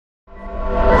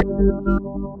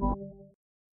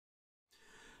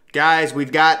Guys,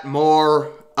 we've got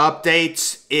more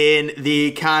updates in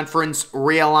the conference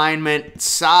realignment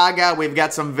saga. We've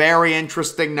got some very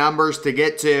interesting numbers to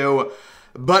get to.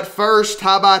 But first,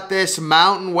 how about this?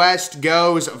 Mountain West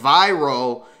goes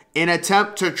viral in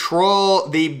attempt to troll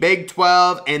the Big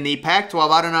 12 and the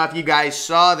Pac-12. I don't know if you guys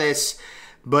saw this,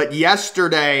 but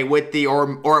yesterday with the,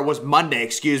 or it was Monday,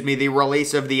 excuse me, the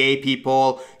release of the AP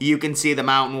poll, you can see the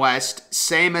Mountain West,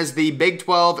 same as the Big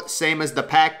 12, same as the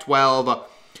Pac-12.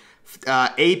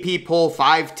 AP poll,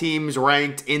 5 teams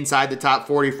ranked inside the top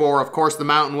 44. Of course, the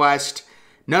Mountain West,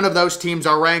 none of those teams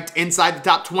are ranked inside the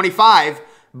top 25,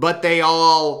 but they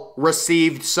all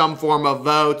received some form of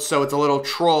vote, so it's a little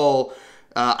troll.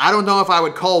 I don't know if I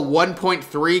would call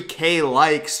 1.3K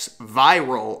likes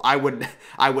viral. I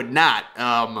would not.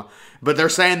 But they're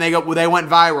saying they went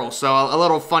viral, so a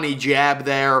little funny jab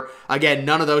there. Again,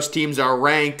 none of those teams are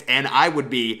ranked, and I would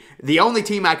be the only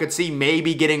team I could see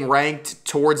maybe getting ranked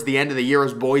towards the end of the year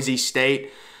is Boise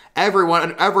State.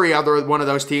 Every other one of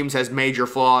those teams has major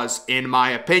flaws, in my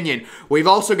opinion. We've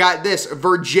also got this.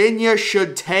 Virginia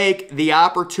should take the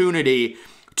opportunity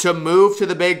to move to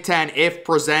the Big Ten if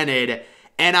presented.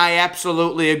 And I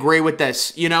absolutely agree with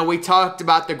this. You know, we talked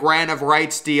about the grant of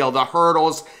rights deal, the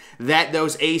hurdles that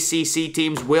those ACC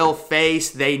teams will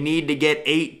face. They need to get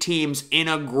 8 teams in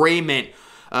agreement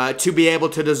to be able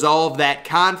to dissolve that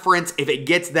conference. If it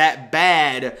gets that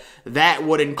bad, that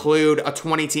would include a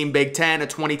 20-team Big Ten, a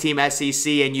 20-team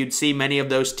SEC, and you'd see many of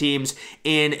those teams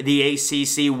in the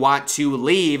ACC want to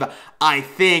leave. I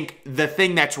think the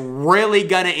thing that's really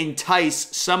going to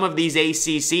entice some of these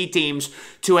ACC teams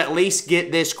to at least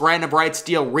get this grant of rights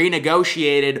deal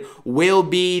renegotiated will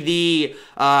be the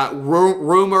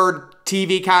rumored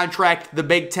TV contract the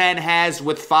Big Ten has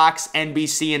with Fox,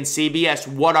 NBC, and CBS.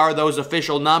 What are those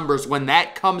official numbers? When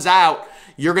that comes out,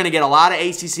 you're going to get a lot of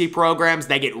ACC programs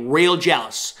that get real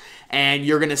jealous. And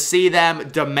you're going to see them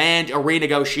demand a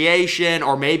renegotiation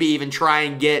or maybe even try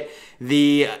and get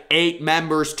the 8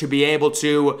 members to be able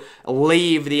to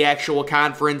leave the actual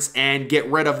conference and get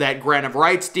rid of that grant of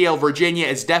rights deal. Virginia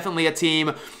is definitely a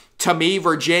team. To me,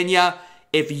 Virginia,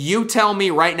 if you tell me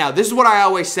right now, this is what I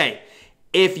always say.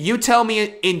 If you tell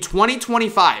me in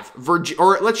 2025,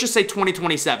 or let's just say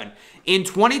 2027, in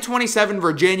 2027,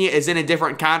 Virginia is in a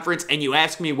different conference, and you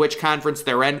ask me which conference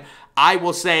they're in, I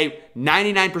will say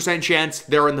 99% chance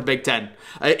they're in the Big Ten.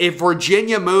 If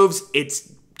Virginia moves,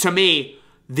 it's, to me,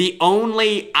 the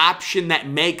only option that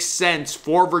makes sense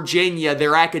for Virginia,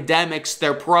 their academics,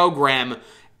 their program,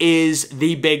 is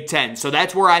the Big Ten. So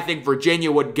that's where I think Virginia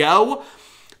would go.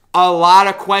 A lot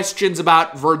of questions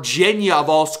about Virginia, of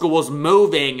all schools,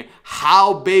 moving.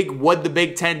 How big would the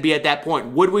Big Ten be at that point?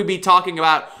 Would we be talking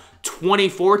about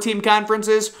 24-team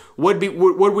conferences? Would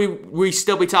we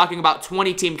still be talking about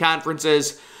 20-team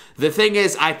conferences? The thing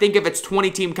is, I think if it's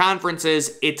 20-team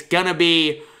conferences, it's going to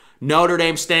be Notre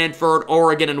Dame, Stanford,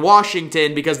 Oregon, and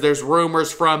Washington, because there's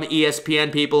rumors from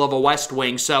ESPN people of a West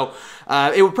Wing. So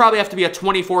it would probably have to be a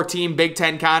 24-team Big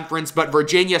Ten conference, but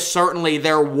Virginia, certainly,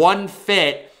 they're one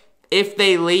fit. If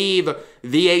they leave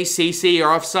the ACC,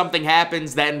 or if something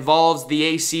happens that involves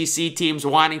the ACC teams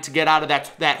wanting to get out of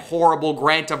that horrible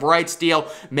grant of rights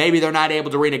deal, maybe they're not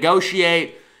able to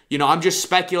renegotiate. You know, I'm just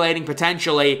speculating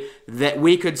potentially that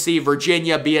we could see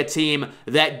Virginia be a team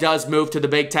that does move to the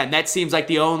Big Ten. That seems like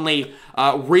the only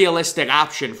realistic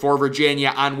option for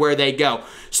Virginia on where they go.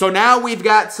 So now we've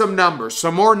got some numbers,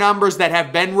 some more numbers that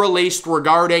have been released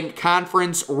regarding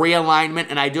conference realignment,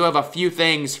 and I do have a few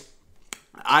things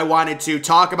I wanted to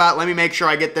talk about. Let me make sure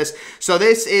I get this. So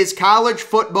this is college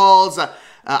football's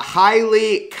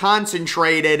highly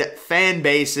concentrated fan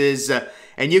bases.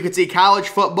 And you can see college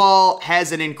football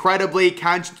has an incredibly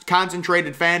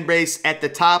concentrated fan base at the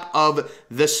top of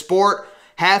the sport.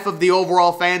 Half of the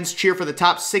overall fans cheer for the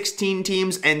top 16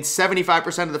 teams, and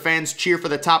 75% of the fans cheer for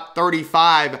the top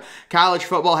 35. College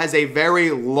football has a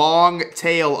very long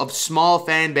tail of small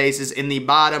fan bases in the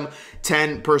bottom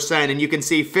 10%. And you can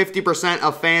see 50%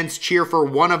 of fans cheer for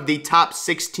one of the top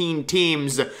 16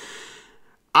 teams.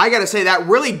 I gotta say, that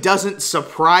really doesn't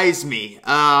surprise me.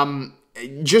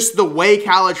 Just the way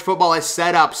college football is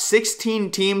set up, 16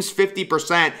 teams,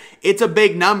 50%, it's a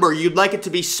big number. You'd like it to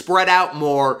be spread out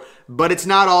more, but it's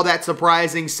not all that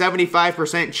surprising.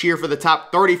 75% cheer for the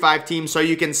top 35 teams, so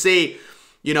you can see,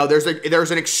 you know, there's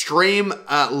an extreme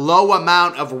low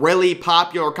amount of really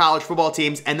popular college football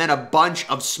teams, and then a bunch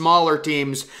of smaller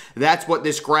teams. That's what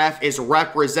this graph is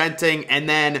representing. And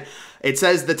then it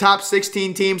says the top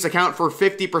 16 teams account for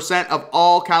 50% of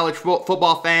all college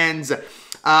football fans.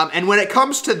 And when it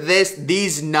comes to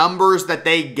these numbers that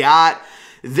they got,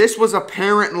 This was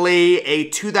apparently a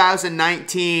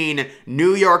 2019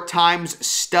 New York Times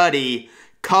study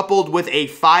coupled with a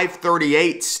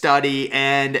 538 study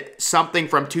and something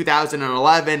from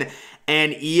 2011.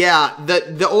 And yeah,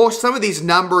 some of these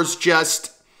numbers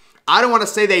just, I don't want to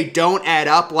say they don't add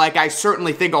up. Like, I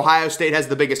certainly think Ohio State has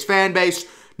the biggest fan base,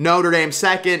 Notre Dame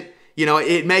second. You know,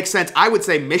 it makes sense. I would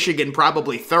say Michigan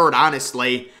probably third,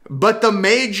 honestly. But the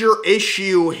major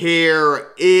issue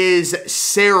here is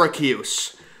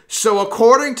Syracuse. So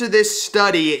according to this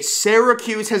study,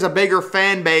 Syracuse has a bigger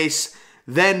fan base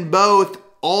than both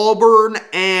Auburn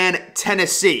and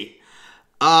Tennessee.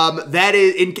 That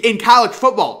is in college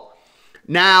football.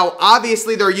 Now,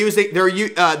 obviously,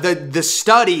 the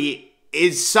study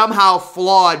is somehow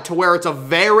flawed to where it's a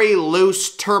very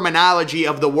loose terminology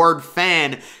of the word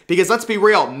fan, because let's be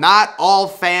real, not all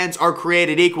fans are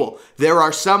created equal. There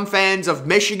are some fans of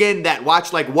Michigan that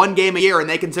watch like one game a year and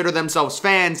they consider themselves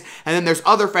fans, and then there's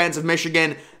other fans of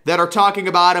Michigan that are talking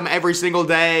about them every single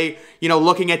day, you know,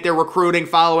 looking at their recruiting,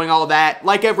 following all that,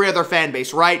 like every other fan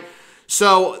base, right?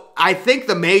 So I think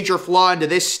the major flaw into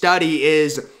this study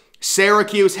is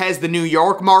Syracuse has the New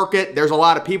York market. There's a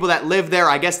lot of people that live there.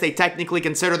 I guess they technically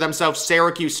consider themselves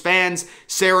Syracuse fans.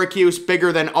 Syracuse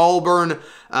bigger than Auburn,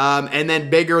 and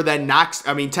then bigger than Knox.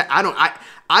 I mean,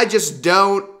 I just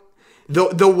don't.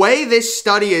 The way this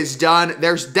study is done,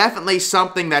 there's definitely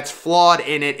something that's flawed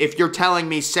in it if you're telling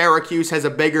me Syracuse has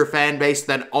a bigger fan base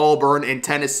than Auburn and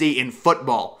Tennessee in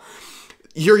football.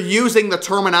 You're using the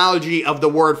terminology of the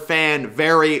word fan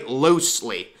very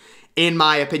loosely, in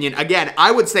my opinion. Again,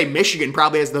 I would say Michigan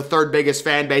probably has the third biggest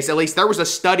fan base. At least there was a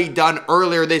study done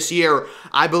earlier this year.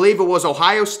 I believe it was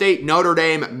Ohio State, Notre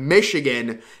Dame,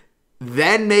 Michigan,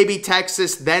 then maybe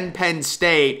Texas, then Penn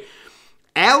State.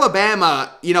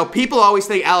 Alabama, you know, people always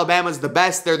think Alabama's the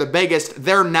best, they're the biggest.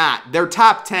 They're not. They're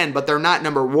top 10, but they're not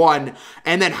number 1.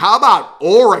 And then how about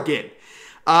Oregon?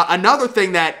 Another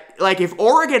thing that, like, if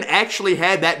Oregon actually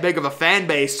had that big of a fan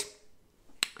base,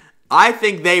 I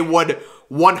think they would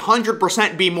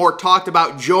 100% be more talked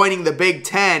about joining the Big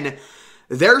Ten.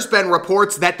 There's been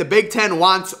reports that the Big Ten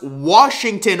wants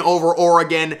Washington over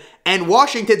Oregon, and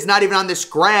Washington's not even on this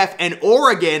graph, and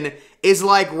Oregon is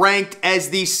like ranked as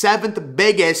the 7th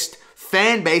biggest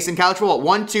fan base in college football.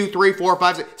 1, 2, 3, 4,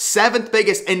 5, 6, 7th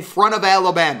biggest in front of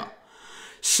Alabama.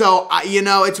 So, you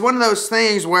know, it's one of those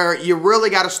things where you really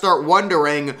got to start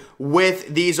wondering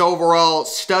with these overall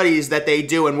studies that they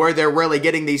do and where they're really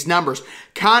getting these numbers.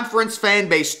 Conference fan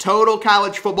base, total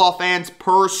college football fans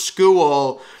per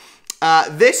school.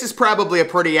 This is probably a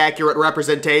pretty accurate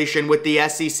representation with the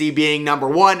SEC being number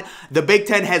 1. The Big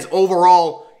Ten has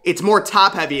overall, it's more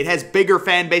top-heavy. It has bigger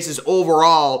fan bases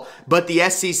overall, but the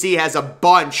SEC has a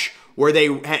bunch where they,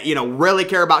 you know, really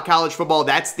care about college football.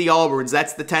 That's the Auburns,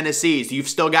 that's the Tennessees. You've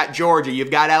still got Georgia,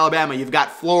 you've got Alabama, you've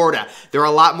got Florida. They're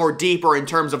a lot more deeper in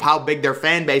terms of how big their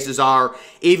fan bases are,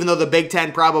 even though the Big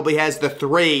Ten probably has the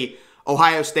 3,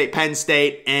 Ohio State, Penn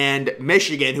State, and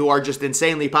Michigan, who are just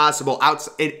insanely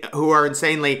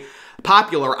insanely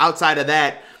popular outside of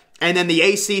that. And then the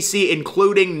ACC,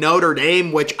 including Notre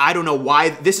Dame, which I don't know why.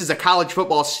 This is a college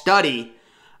football study.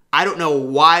 I don't know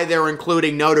why they're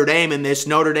including Notre Dame in this.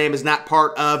 Notre Dame is not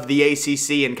part of the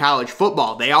ACC in college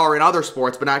football. They are in other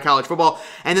sports, but not college football.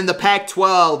 And then the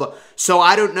Pac-12. So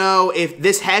I don't know if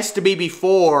this has to be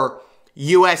before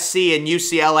USC and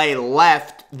UCLA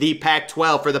left the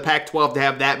Pac-12 for the Pac-12 to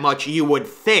have that much, you would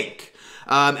think.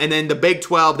 And then the Big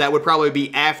 12, that would probably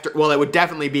be after, well, it would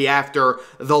definitely be after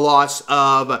the loss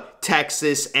of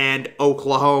Texas and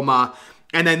Oklahoma.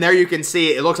 And then there you can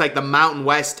see, it looks like the Mountain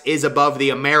West is above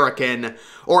the American.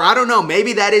 Or I don't know,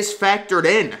 maybe that is factored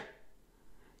in.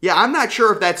 Yeah, I'm not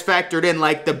sure if that's factored in,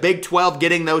 like the Big 12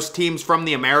 getting those teams from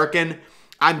the American.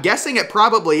 I'm guessing it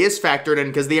probably is factored in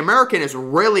because the American is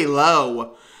really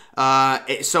low. Yeah,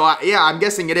 I'm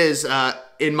guessing it is,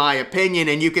 in my opinion.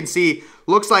 And you can see,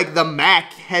 looks like the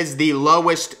MAC has the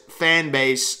lowest fan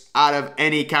base out of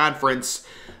any conference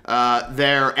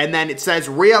there. And then it says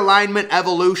realignment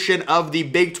evolution of the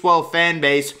Big 12 fan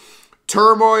base.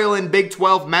 Turmoil in Big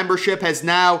 12 membership has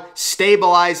now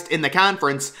stabilized in the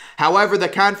conference. However, the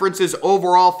conference's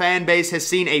overall fan base has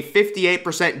seen a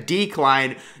 58%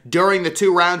 decline during the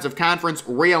 2 rounds of conference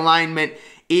realignment,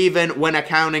 even when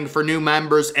accounting for new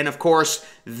members. And of course,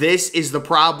 this is the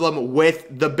problem with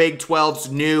the Big 12's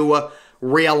new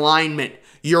realignment.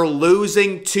 You're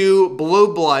losing 2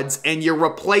 blue bloods and you're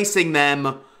replacing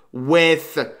them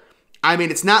with, I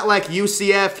mean, it's not like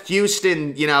UCF,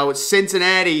 Houston, you know,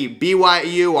 Cincinnati,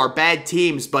 BYU are bad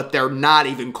teams, but they're not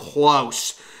even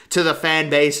close to the fan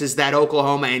bases that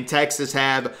Oklahoma and Texas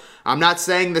have. I'm not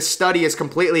saying the study is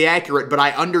completely accurate, but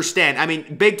I understand. I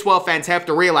mean, Big 12 fans have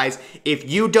to realize if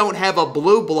you don't have a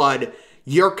blue blood,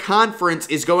 your conference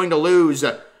is going to lose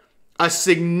a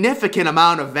significant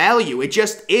amount of value. It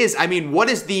just is. I mean, what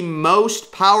is the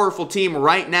most powerful team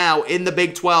right now in the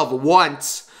Big 12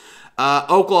 once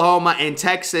Oklahoma and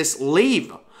Texas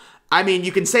leave? I mean,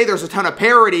 you can say there's a ton of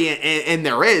parity, and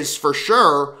there is for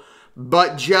sure,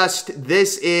 but just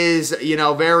this is, you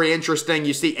know, very interesting.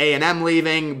 You see A&M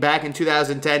leaving back in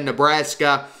 2010,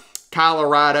 Nebraska,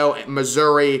 Colorado,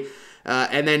 Missouri,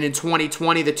 and then in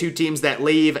 2020, the 2 teams that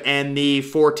leave and the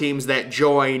 4 teams that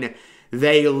join,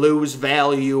 they lose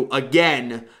value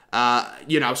again.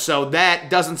 You know, so that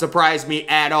doesn't surprise me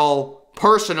at all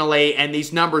personally, and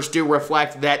these numbers do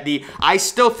reflect that. I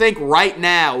still think right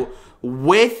now,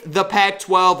 with the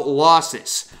Pac-12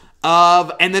 losses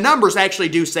and the numbers actually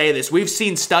do say this. We've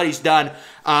seen studies done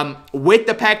with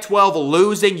the Pac-12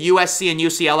 losing USC and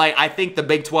UCLA. I think the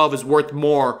Big 12 is worth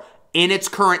more in its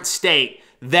current state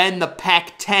than the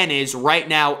Pac-10 is right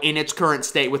now in its current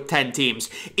state with 10 teams,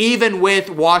 even with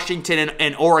Washington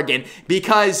and Oregon,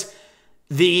 because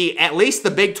at least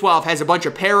the Big 12 has a bunch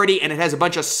of parity and it has a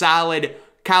bunch of solid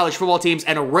college football teams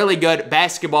and a really good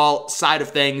basketball side of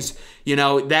things. You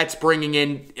know, that's bringing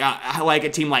in like a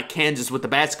team like Kansas with the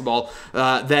basketball,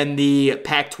 than the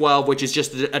Pac-12, which is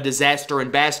just a disaster in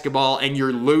basketball, and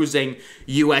you're losing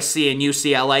USC and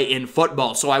UCLA in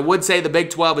football. So I would say the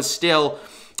Big 12 is still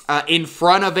in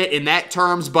front of it in that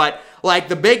terms, but like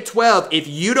the Big 12, if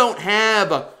you don't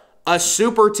have a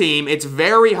super team, it's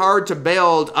very hard to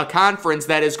build a conference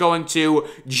that is going to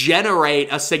generate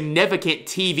a significant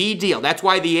TV deal. That's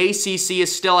why the ACC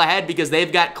is still ahead, because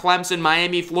they've got Clemson,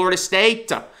 Miami, Florida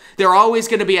State. They're always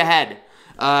going to be ahead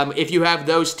if you have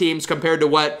those teams compared to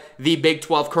what the Big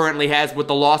 12 currently has with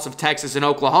the loss of Texas and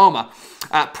Oklahoma.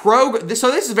 So this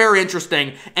is very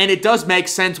interesting, and it does make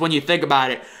sense when you think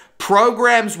about it.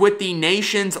 Programs with the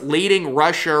nation's leading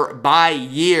rusher by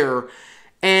year,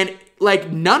 and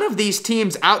like none of these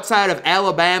teams outside of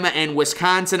Alabama and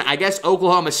Wisconsin, I guess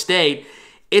Oklahoma State,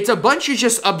 it's a bunch of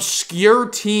just obscure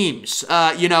teams.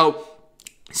 You know,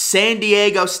 San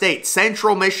Diego State,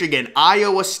 Central Michigan,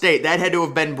 Iowa State, that had to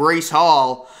have been Breece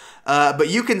Hall. But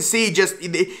you can see just,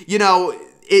 you know,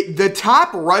 the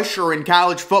top rusher in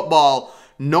college football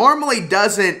normally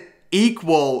doesn't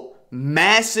equal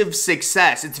massive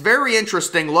success. It's very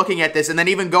interesting looking at this, and then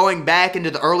even going back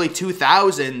into the early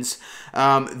 2000s,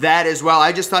 that as well.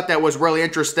 I just thought that was really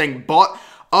interesting. But,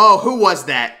 oh, who was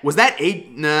that? Was that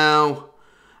No.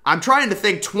 I'm trying to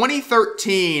think.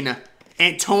 2013,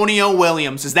 Antonio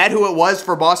Williams. Is that who it was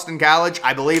for Boston College?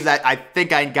 I believe that. I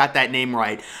think I got that name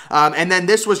right. And then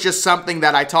this was just something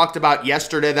that I talked about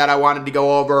yesterday that I wanted to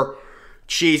go over.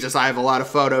 Jesus, I have a lot of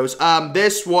photos.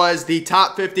 This was the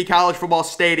top 50 college football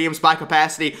stadiums by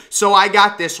capacity. So I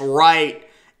got this right.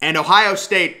 And Ohio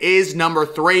State is number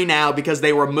 3 now because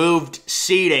they removed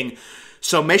seeding.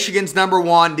 So Michigan's number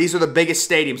 1. These are the biggest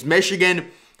stadiums. Michigan,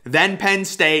 then Penn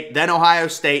State, then Ohio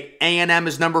State. A&M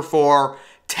is number 4.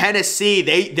 Tennessee,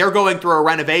 they're going through a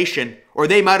renovation, or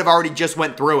they might have already just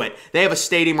went through it. They have a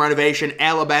stadium renovation.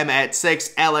 Alabama at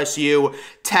 6, LSU,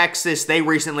 Texas, they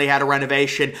recently had a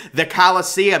renovation. The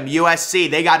Coliseum, USC,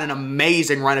 they got an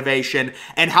amazing renovation.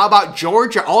 And how about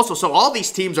Georgia also? So all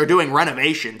these teams are doing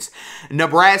renovations.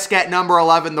 Nebraska at number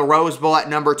 11, the Rose Bowl at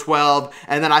number 12,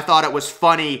 and then I thought it was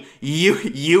funny,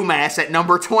 UMass at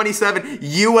number 27,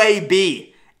 UAB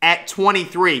at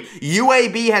 23.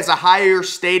 UAB has a higher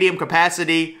stadium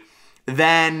capacity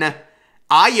than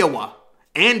Iowa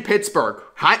and Pittsburgh.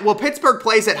 Well, Pittsburgh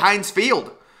plays at Heinz Field.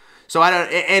 So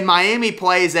and Miami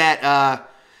plays at,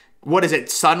 what is it,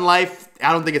 Sun Life?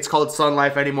 I don't think it's called Sun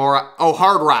Life anymore. Oh,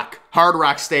 Hard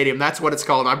Rock Stadium. That's what it's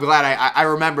called. I'm glad I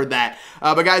remembered that.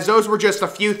 But guys, those were just a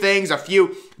few things, a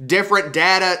few different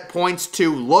data points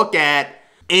to look at.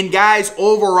 And guys,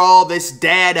 overall, this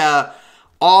data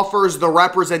offers the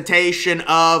representation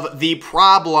of the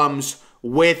problems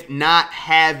with not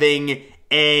having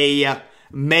a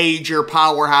major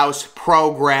powerhouse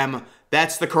program.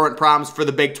 That's the current problems for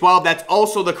the Big 12. That's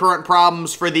also the current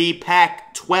problems for the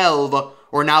Pac-12,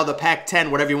 or now the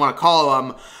Pac-10, whatever you want to call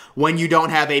them, when you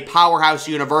don't have a powerhouse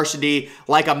university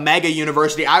like a mega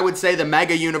university. I would say the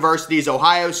mega university is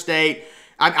Ohio State.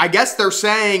 I guess they're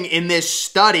saying in this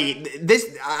study,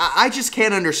 I just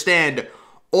can't understand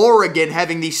Oregon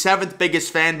having the 7th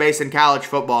biggest fan base in college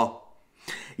football.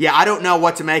 Yeah, I don't know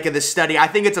what to make of this study. I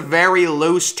think it's a very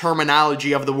loose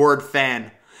terminology of the word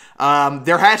fan.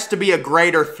 There has to be a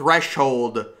greater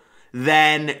threshold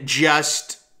than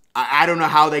just I don't know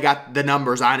how they got the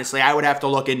numbers, honestly. I would have to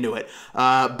look into it.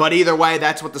 But either way,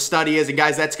 that's what the study is. And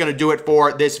guys, that's going to do it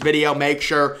for this video. Make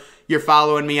sure you're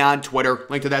following me on Twitter.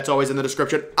 Link to that's always in the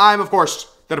description. I'm, of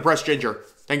course, the Depressed Ginger.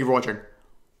 Thank you for watching.